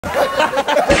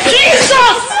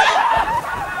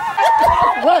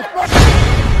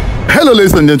Hello,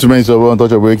 ladies and gentlemen, it's your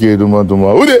Untouchable, aka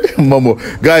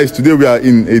Momo. Guys, today we are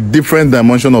in a different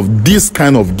dimension of this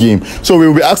kind of game. So we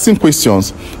will be asking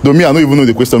questions. Though me, I don't even know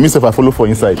the question. Myself, I follow for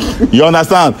inside. You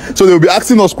understand? So they will be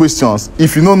asking us questions.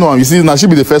 If you don't know, you see, now she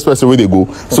be the first person where they go.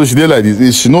 So she did like this.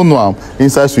 If she don't know, I'm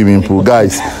inside swimming pool.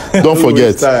 Guys, don't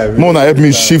forget. Mona help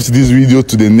me shift this video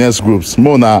to the next groups.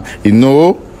 Mona, you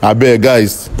know. I beg,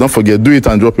 guys, don't forget, do it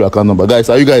and drop your account number. Guys,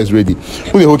 are you guys ready?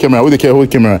 Who the whole camera? Who the whole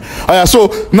camera? Oh, yeah,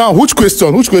 so now, which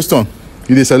question? You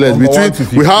select between.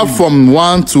 We have from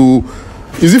 1 to.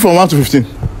 Is it from 1 to 15?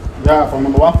 Yeah, from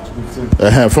number 1 to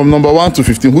 15. From number 1 to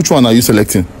 15, which one are you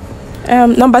selecting?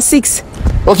 Number 6.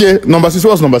 Okay, number 6.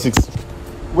 What's number 6?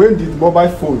 When did mobile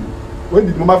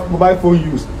phone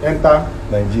use enter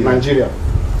Nigeria?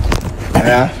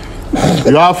 Yeah.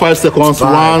 You have 5 seconds.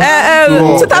 1,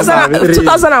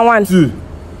 2001. 2.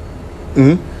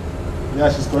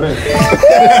 Yeah, she's correct.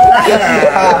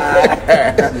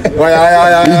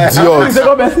 Idiot.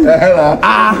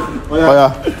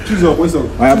 Choose your question.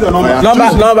 Choose your number.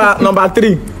 Number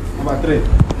 3. Number 3.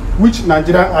 Which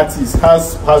Nigerian artist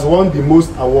has won the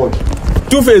most award?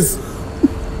 Two-Face.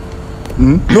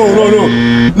 No.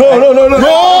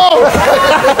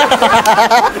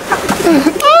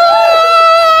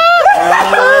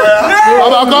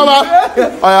 Come on.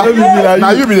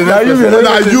 Now you be the next person.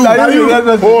 Now you.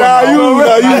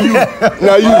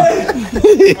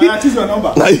 Choose your number.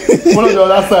 One on the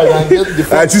other side and get the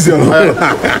Choose your number.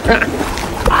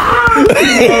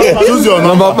 Choose your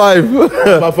number 5.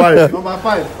 Number 5. Number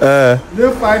 5.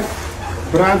 Name 5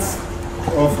 brands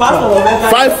of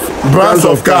car. 5 brands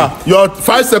of car. Your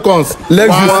 5 seconds.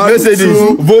 Lexus, Mercedes,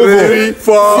 Volvo, 3,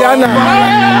 4. Sienna.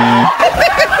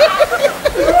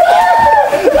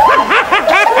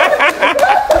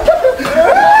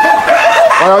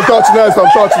 I'm touch next.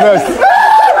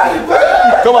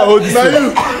 Come on, hold this.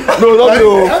 No, not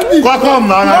you. Come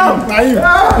now.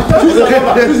 Choose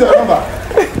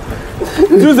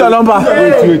your number.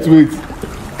 Wait.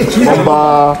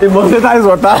 Number.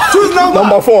 Choose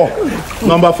Number 4.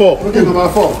 Number 4. Okay, number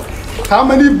 4. How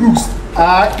many books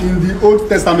are in the Old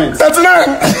Testament?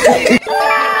 39.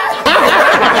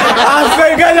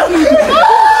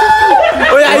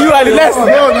 Oh yeah, you are the next.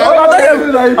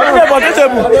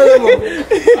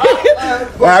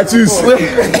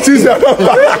 Choose your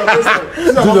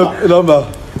number.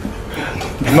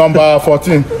 Number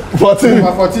 14.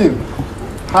 Number 14.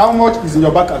 How much is in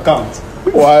your bank account?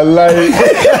 Wallahi.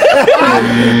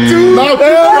 2. Now,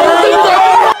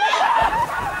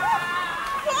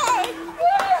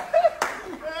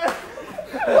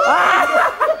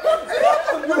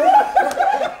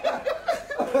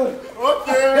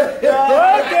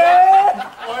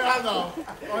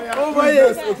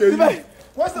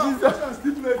 What's the question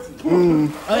stipulating?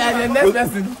 Oh yeah, the next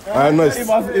person.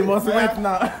 It must wait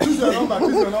now. Choose your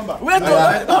number. Wait.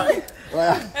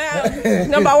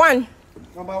 Number 1.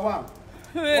 Number 1.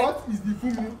 What is the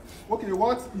full name? Okay,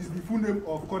 what is the full name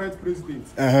of current president?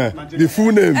 the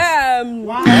full name.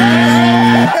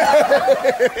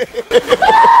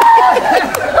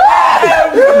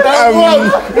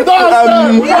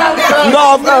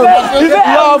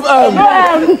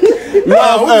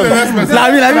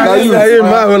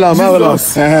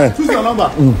 Marvelous. Choose your number.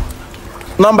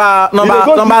 Number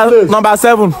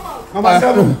 7. Number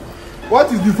 7.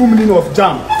 What is the full meaning of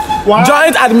jam?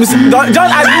 Joint admission.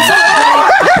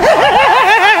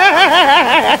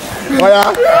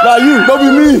 Now you, don't be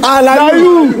me. Now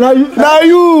you. No,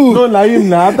 now you.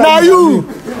 Now you.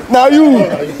 Now you. Now you.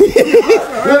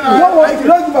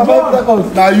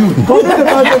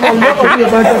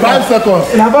 5 seconds.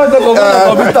 No.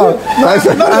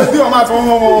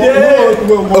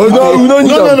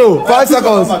 5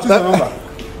 seconds.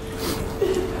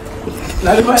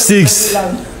 6.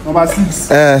 Number 6.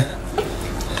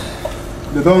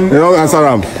 They don't answer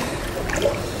them.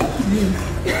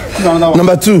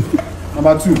 Number 2.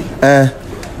 Number 2.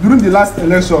 During the last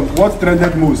election, what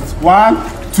trended most? 1,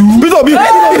 2. It's a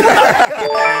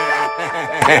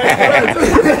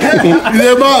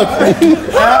bad.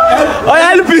 Oh,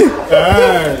 help me.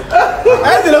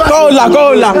 Cola.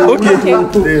 Okay.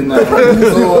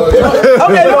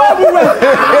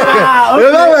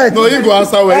 No, you go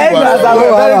answer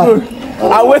well.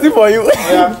 I'm waiting for you.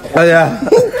 Yeah.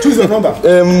 Choose your number.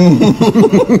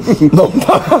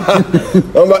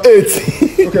 Number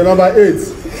 8. Okay, number 8.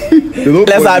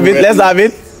 Let's have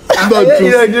it.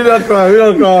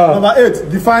 Number 8.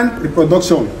 Define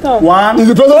reproduction. 1. Is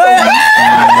the product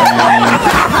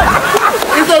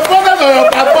it's the product of your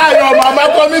papa and your mama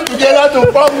coming together to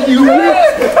form you.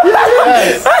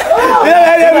 Yes.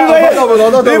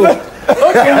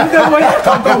 Okay,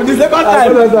 come. The second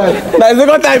time. The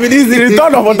second time it is the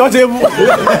return of Untouchable.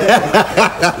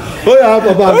 Oh yeah,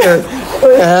 Papa.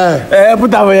 Put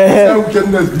that on your head.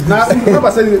 Now,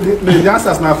 remember saying the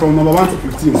answers now from number 1 to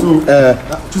 15. So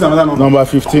choose another number. Number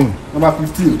 15. Number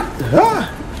 15.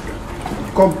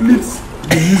 Complete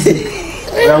the music.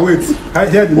 Yeah, wait. I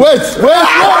hear the Wait.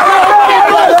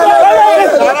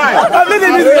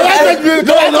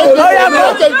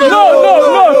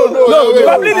 No.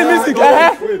 Complete the music.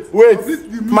 Wait.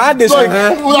 My district. I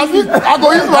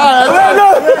go use my hand. No.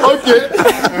 Okay.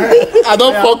 I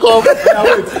don't fuck up.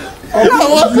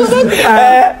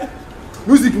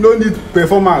 music no need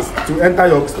performance to enter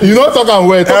your stage. You don't talk and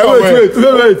wait. Wait.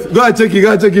 Go and check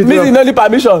it. Music no need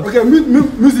permission. Okay,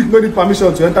 music no need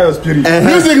permission to enter your spirit.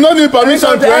 Music no need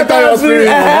permission to enter your spirit.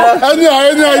 Anyhow,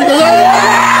 you go.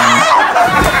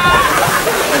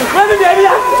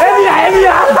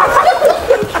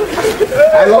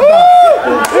 I love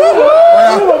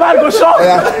that. Go shop.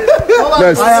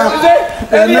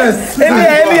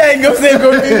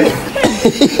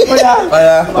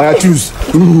 Choose.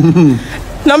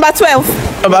 Number 12.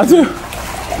 Number 2.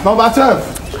 Number 12.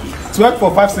 Twerk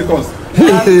for 5 seconds.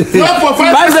 Not for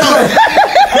 5 seconds.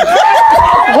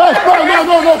 Wait,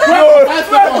 no.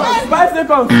 5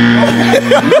 seconds.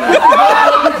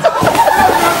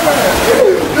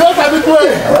 You don't have to play.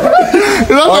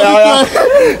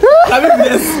 I mean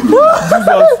this.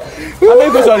 Jesus. I mean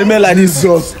question remain like this.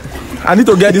 Jesus. I need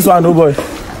to get this one, oh boy.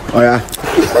 Oh yeah.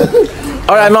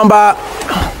 Alright, number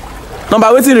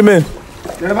waiting remain.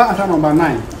 You never answer number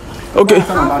 9. Okay.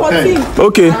 Number 10.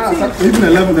 Okay. Even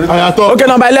 11. Okay,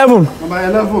 number 11. Number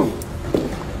 11.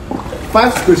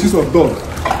 5 species of dog.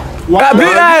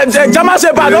 German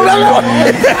Shepherd.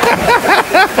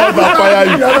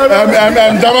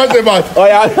 German Shepherd. Oh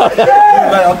yeah.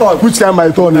 Which time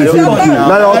my turn is it?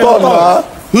 Now your turn, man.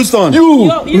 Whose turn? You.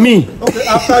 Me. Okay,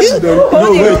 after you then.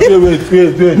 No, wait.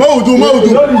 Mo do.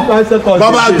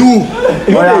 Baba do.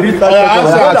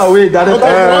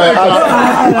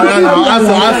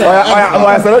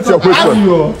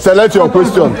 Select your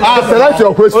question.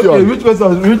 Okay,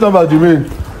 which number do you mean?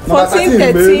 14,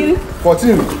 13.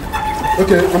 14.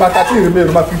 Okay, number 13 remain.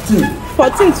 Number 15.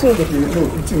 14 too. Okay, no,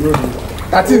 15 remain.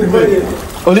 13 remain.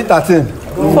 Only 13.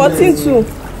 14 too.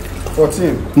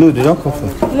 14. No, they don't come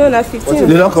for. No, that's 15.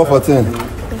 They don't come for 10.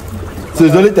 So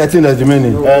it's only 13 that's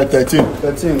remaining. 13.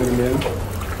 13 remain.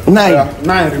 9.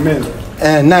 9 remain.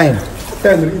 9.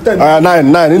 10.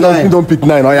 9. He don't pick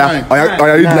 9. Oh yeah,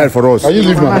 read 9 for us. Can you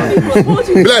leave my hand?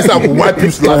 Bless up. Wipe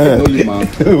you slap.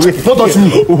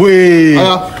 Wait.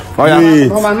 Wait.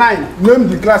 Number 9. Name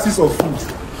the classes of food.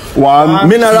 1.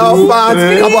 Mineral fat.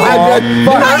 Carbohydrate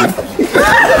fat.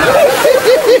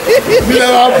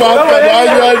 Mineral fat,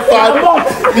 carbohydrate fat.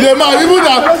 The man, even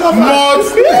that malt,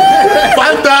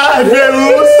 Fanta,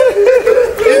 Verus,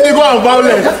 indigo and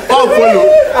violet, all follow.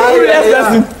 I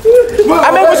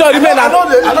mean, which one remain now?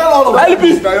 LP.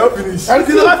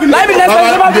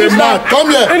 Come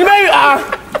here.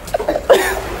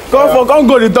 Come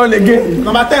go return again.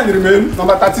 Number 10 remain.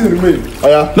 Number 13 remain. Oh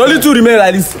yeah. No, only 2 remain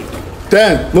like this.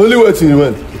 10. No, only waiting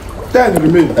remain. 10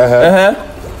 remain.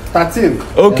 13.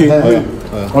 Okay.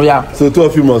 Oh yeah. So 2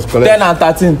 of you must collect. 10 and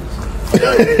 13.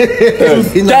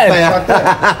 10.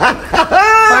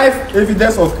 5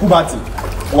 evidence of puberty.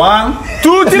 1,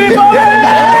 2, 3, 4.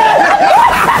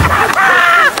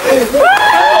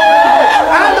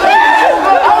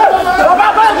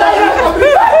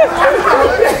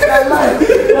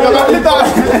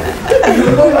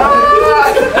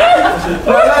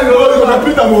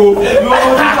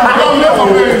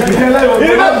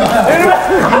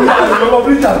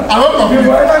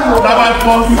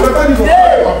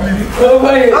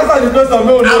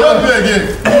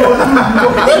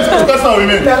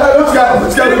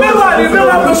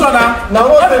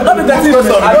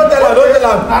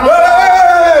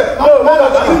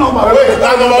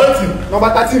 Number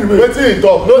 13 remain. Wait till you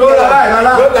talk. No, lie.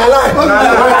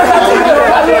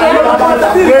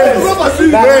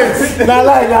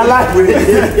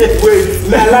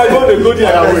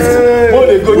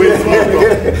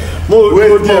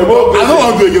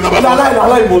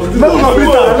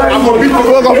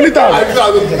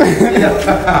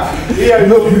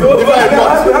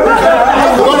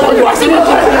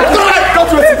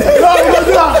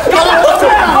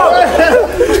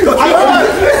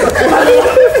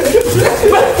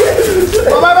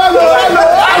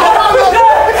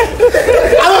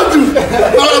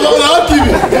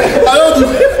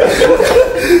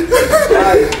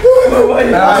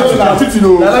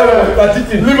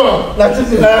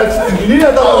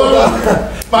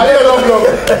 My head don't block.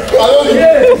 I don't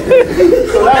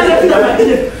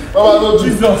Baba, no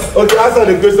Jesus. Okay, answer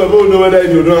the question. We don't know whether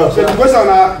you know. So the question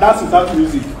na dance without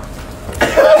music.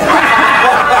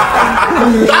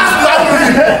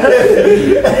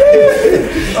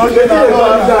 Okay,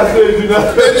 now.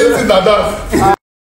 Anything that dance.